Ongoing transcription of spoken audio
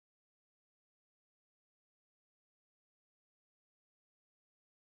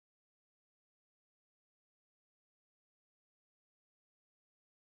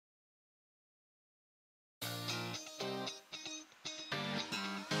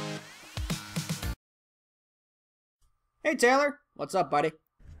Hey Taylor, what's up, buddy?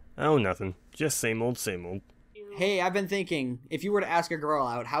 Oh, nothing. Just same old, same old. Hey, I've been thinking, if you were to ask a girl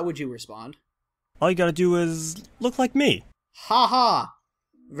out, how would you respond? All you gotta do is look like me. Ha ha!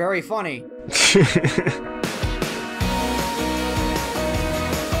 Very funny.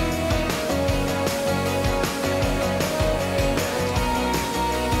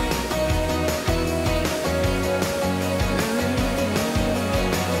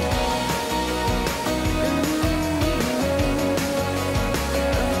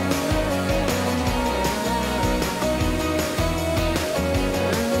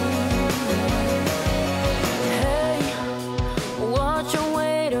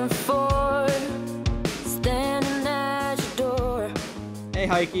 Hey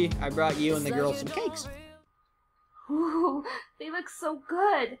Hikey, I brought you and the girls some cakes. Ooh, they look so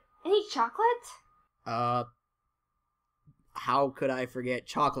good. Any chocolate? How could I forget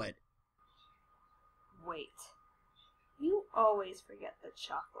chocolate? Wait. You always forget the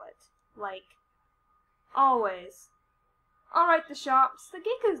chocolate. Like, always. Alright, Deschamps, the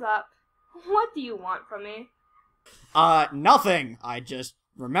gig is up. What do you want from me? Nothing. I just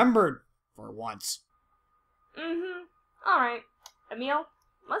remembered for once. Alright. Emile,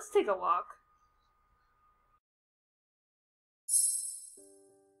 let's take a walk.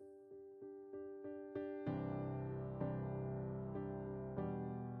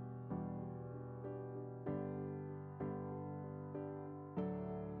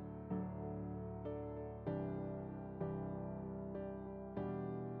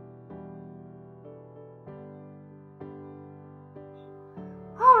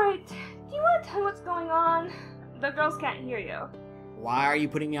 Alright, do you want to tell me what's going on? The girls can't hear you. Why are you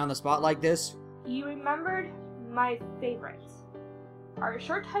putting me on the spot like this? You remembered my favorite. Our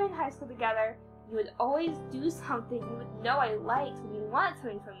short time in high school together, you would always do something you would know I liked when you wanted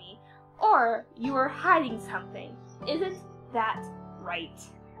something from me, or you were hiding something. Isn't that right?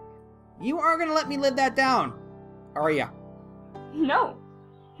 You aren't gonna let me live that down, are ya? No.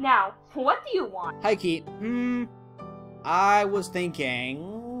 Now, what do you want? Hikey, I was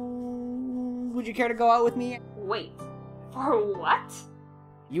thinking, would you care to go out with me? Wait. For what?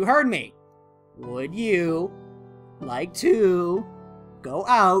 You heard me. Would you like to go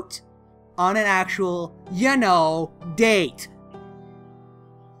out on an actual, date?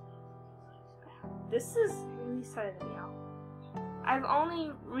 This is really sudden, Emile. I've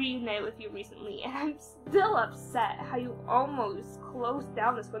only reunited with you recently, and I'm still upset how you almost closed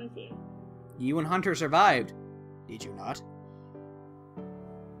down the swim team. You and Hunter survived, did you not?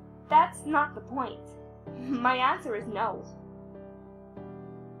 That's not the point. My answer is no.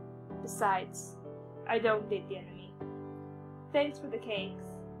 Besides, I don't date the enemy. Thanks for the cakes.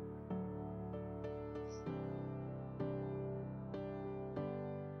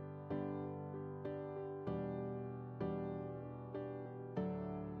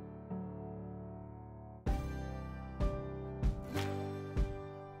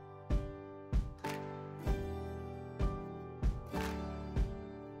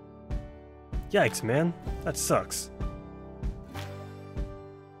 Yikes, man. That sucks.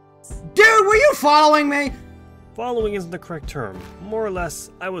 Dude, were you following me? Following isn't the correct term. More or less,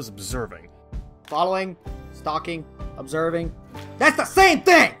 I was observing. Following, stalking, observing. That's the same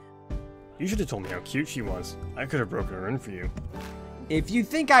thing! You should have told me how cute she was. I could have broken her in for you. If you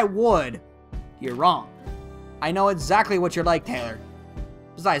think I would, you're wrong. I know exactly what you're like, Taylor.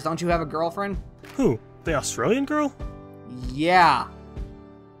 Besides, don't you have a girlfriend? Who? The Australian girl? Yeah.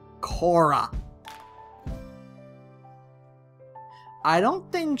 Cora. I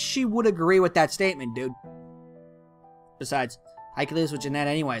don't think she would agree with that statement, dude. Besides, I could live with Jeanette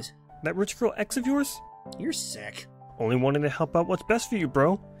anyways. That rich girl ex of yours? You're sick. Only wanting to help out what's best for you,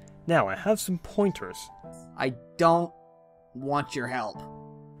 bro. Now, I have some pointers. I don't want your help.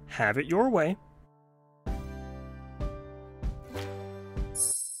 Have it your way.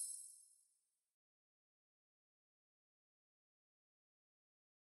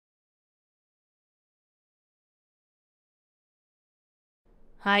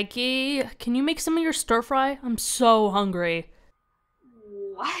 Hikey, can you make some of your stir fry? I'm so hungry.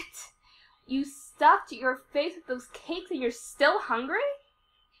 What? You stuffed your face with those cakes and you're still hungry?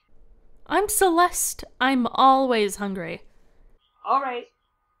 I'm Celeste. I'm always hungry. Alright,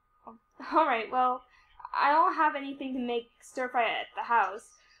 well, I don't have anything to make stir fry at the house,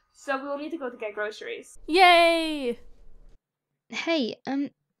 so we will need to go to get groceries. Yay! Hey,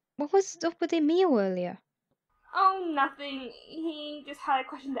 what was up with Emile earlier? Oh, nothing. He just had a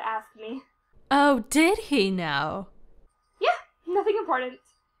question to ask me. Oh, did he now? Yeah, nothing important.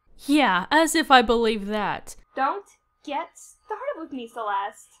 Yeah, as if I believe that. Don't get started with me,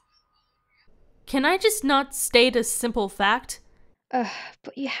 Celeste. Can I just not state a simple fact?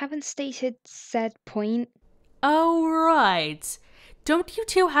 But you haven't stated said point. Oh, right. Don't you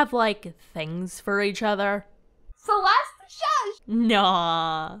two have, like, things for each other? Celeste, shush!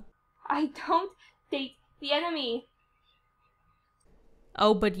 Nah. I don't date the enemy.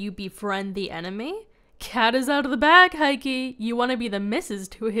 Oh, but you befriend the enemy? Cat is out of the bag, Hikey. You want to be the missus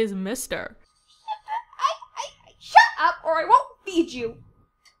to his mister. Shut up or I won't feed you.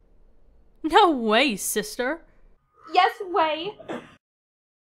 No way, sister. Yes, way.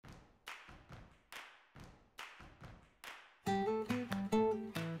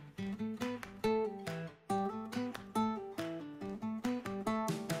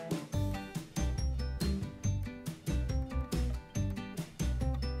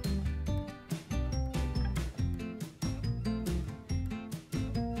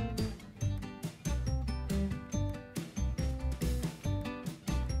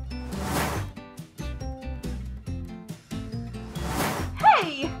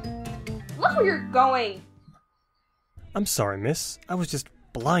 Hey! Look where you're going. I'm sorry, miss. I was just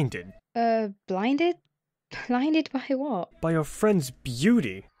blinded. Blinded? Blinded by what? By your friend's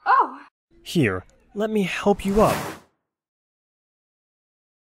beauty. Oh, Here, let me help you up.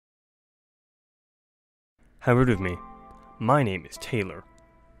 How rude of me. My name is Taylor.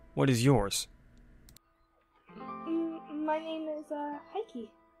 What is yours? my name is, Hikey.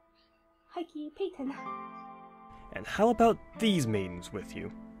 Hikey Payton. And how about these maidens with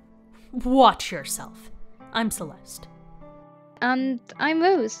you? Watch yourself. I'm Celeste. And I'm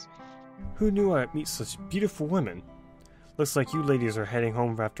Rose. Who knew I'd meet such beautiful women? Looks like you ladies are heading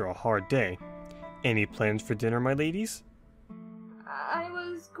home after a hard day. Any plans for dinner, my ladies? I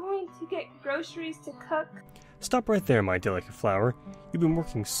was going to get groceries to cook. Stop right there, my delicate flower. You've been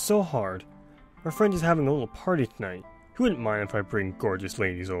working so hard. Our friend is having a little party tonight. Who wouldn't mind if I bring gorgeous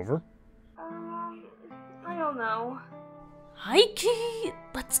ladies over? I don't know. Hikey,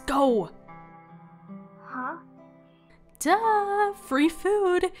 let's go. Huh? Duh, free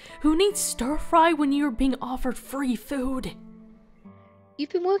food. Who needs stir fry when you're being offered free food?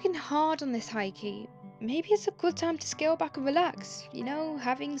 You've been working hard on this, Hikey. Maybe it's a good time to scale back and relax. You know,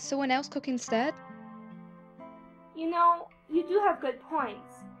 having someone else cook instead. You know, you do have good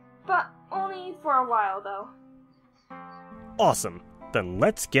points. But only for a while, though. Awesome. Then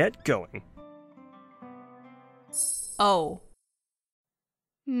let's get going. Oh.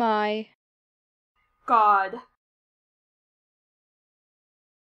 My. God.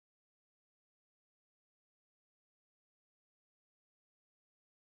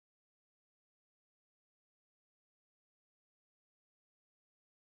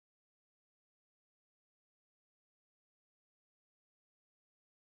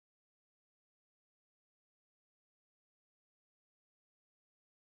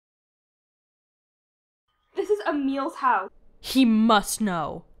 This is Emile's house. He must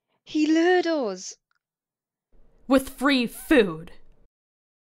know. He lured us. With free food.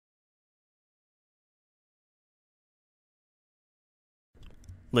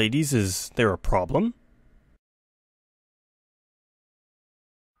 Ladies, is there a problem?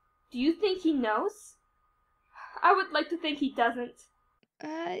 Do you think he knows? I would like to think he doesn't.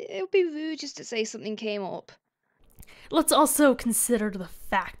 It would be rude just to say something came up. Let's also consider the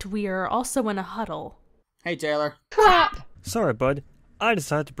fact we are also in a huddle. Hey, Taylor. Crap! Sorry, bud. I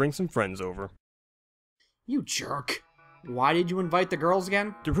decided to bring some friends over. You jerk. Why did you invite the girls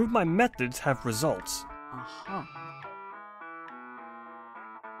again? To prove my methods have results. Uh-huh.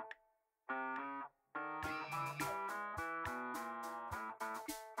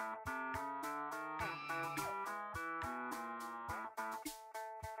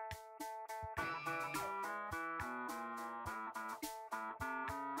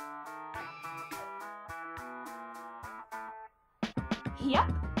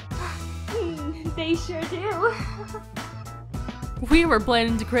 Yep. They sure do. We were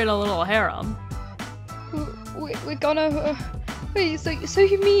planning to create a little harem. We're gonna. Wait, so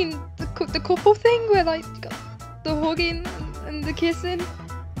you mean the couple thing where like you got the hugging and the kissing?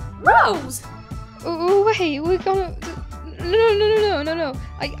 Rose! Oh wait, we're gonna. No.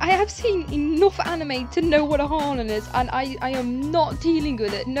 I have seen enough anime to know what a harem is, and I am not dealing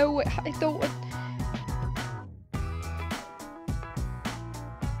with it. No, I don't.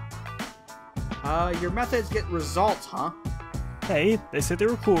 Your methods get results, huh? Hey, they said they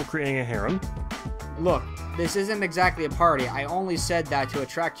were cool creating a harem. Look, this isn't exactly a party. I only said that to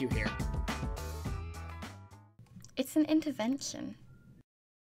attract you here. It's an intervention.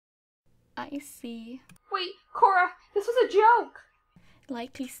 I see. Wait, Cora, this was a joke.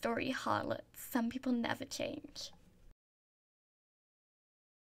 Likely story harlots. Some people never change.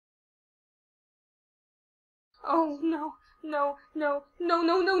 Oh no, no, no, no,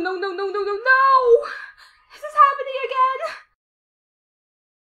 no, no, no, no, no, no, no, no! This is happening again!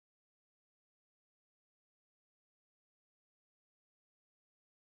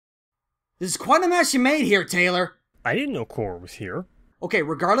 This is quite a mess you made here, Taylor. I didn't know Cora was here. Okay,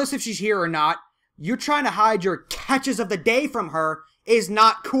 regardless if she's here or not, you trying to hide your catches of the day from her is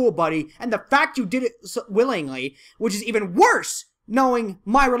not cool, buddy. And the fact you did it willingly, which is even worse, knowing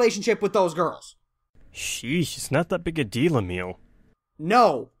my relationship with those girls. Sheesh, it's not that big a deal, Emile.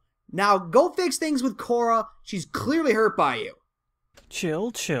 No. Now go fix things with Cora. She's clearly hurt by you.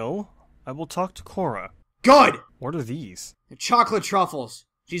 Chill, chill. I will talk to Cora. Good! What are these? The chocolate truffles.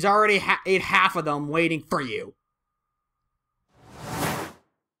 She's already ate half of them waiting for you.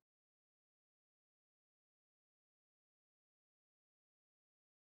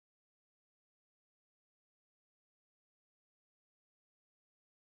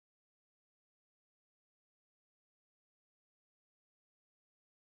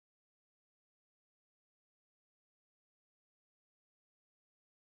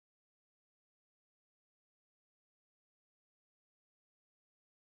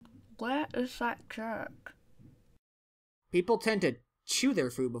 Where is that jerk? People tend to chew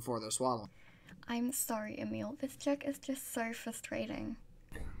their food before they're swallowing. I'm sorry, Emile. This jerk is just so frustrating.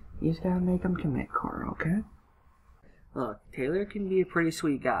 You just gotta make him commit, Cora, okay? Look, Taylor can be a pretty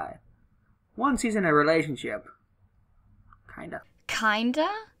sweet guy. Once he's in a relationship. Kinda. Kinda?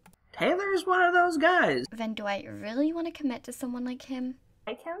 Taylor's one of those guys. Then do I really want to commit to someone like him?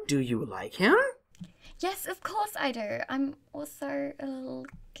 Like him? Do you like him? Yes, of course I do. I'm also a little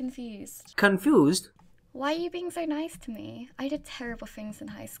confused. Confused? Why are you being so nice to me? I did terrible things in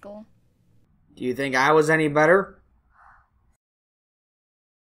high school. Do you think I was any better?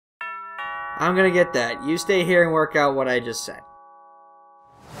 I'm gonna get that. You stay here and work out what I just said.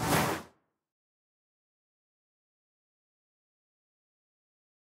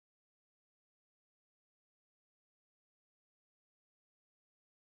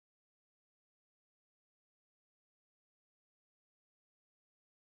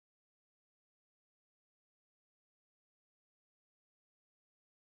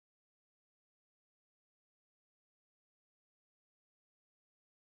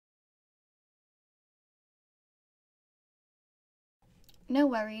 No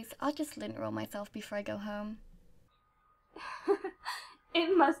worries, I'll just lint roll myself before I go home.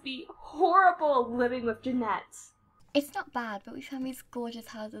 It must be horrible living with Jeanette. It's not bad, but we found these gorgeous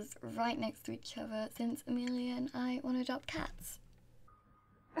houses right next to each other since Amelia and I want to adopt cats.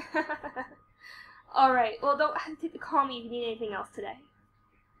 Alright, well don't hesitate to call me if you need anything else today.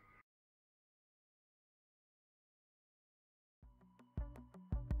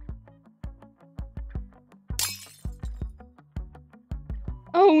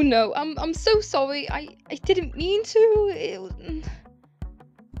 Oh no, I'm so sorry. I didn't mean to. It was...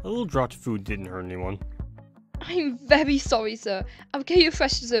 A little drop of food didn't hurt anyone. I'm very sorry, sir. I'll get you a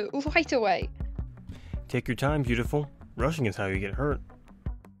fresh dessert right away. Take your time, beautiful. Rushing is how you get hurt.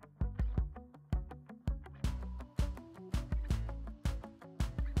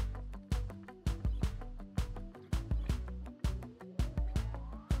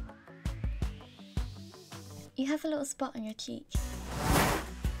 You have a little spot on your cheek.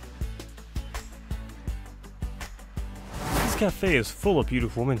 This cafe is full of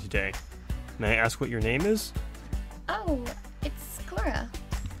beautiful women today. May I ask what your name is? Oh, it's Cora.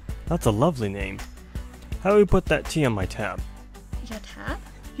 That's a lovely name. How do we put that tea on my tab? Your tab?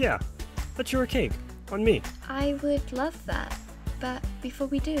 Yeah, that's your cake. On me. I would love that. But before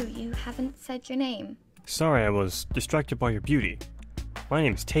we do, you haven't said your name. Sorry, I was distracted by your beauty. My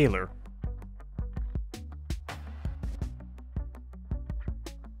name's Taylor.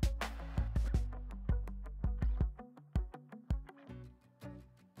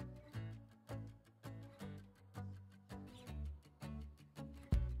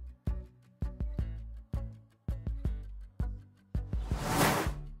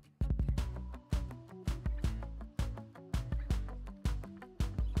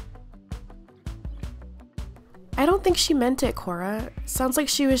 I don't think she meant it, Cora. Sounds like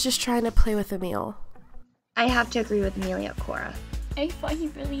she was just trying to play with Emile. I have to agree with Amelia, Cora. I thought he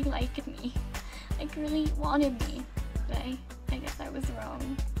really liked me. Like, really wanted me. But I guess I was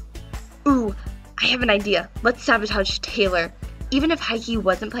wrong. Ooh, I have an idea. Let's sabotage Taylor. Even if Hikey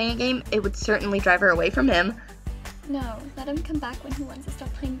wasn't playing a game, it would certainly drive her away from him. No, let him come back when he wants to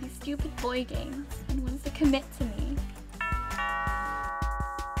stop playing these stupid boy games and wants to commit to me.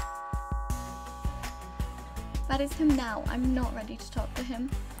 That is him now. I'm not ready to talk to him.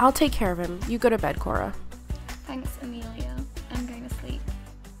 I'll take care of him. You go to bed, Cora. Thanks, Amelia. I'm going to sleep.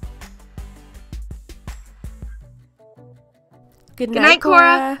 Good night, night, Cora.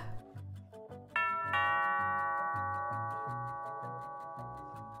 Cora.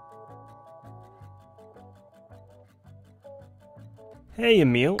 Hey,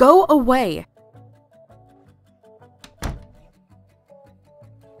 Emile. Go away.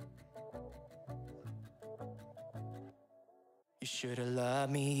 You should've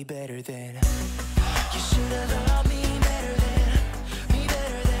loved me better than. You should've loved me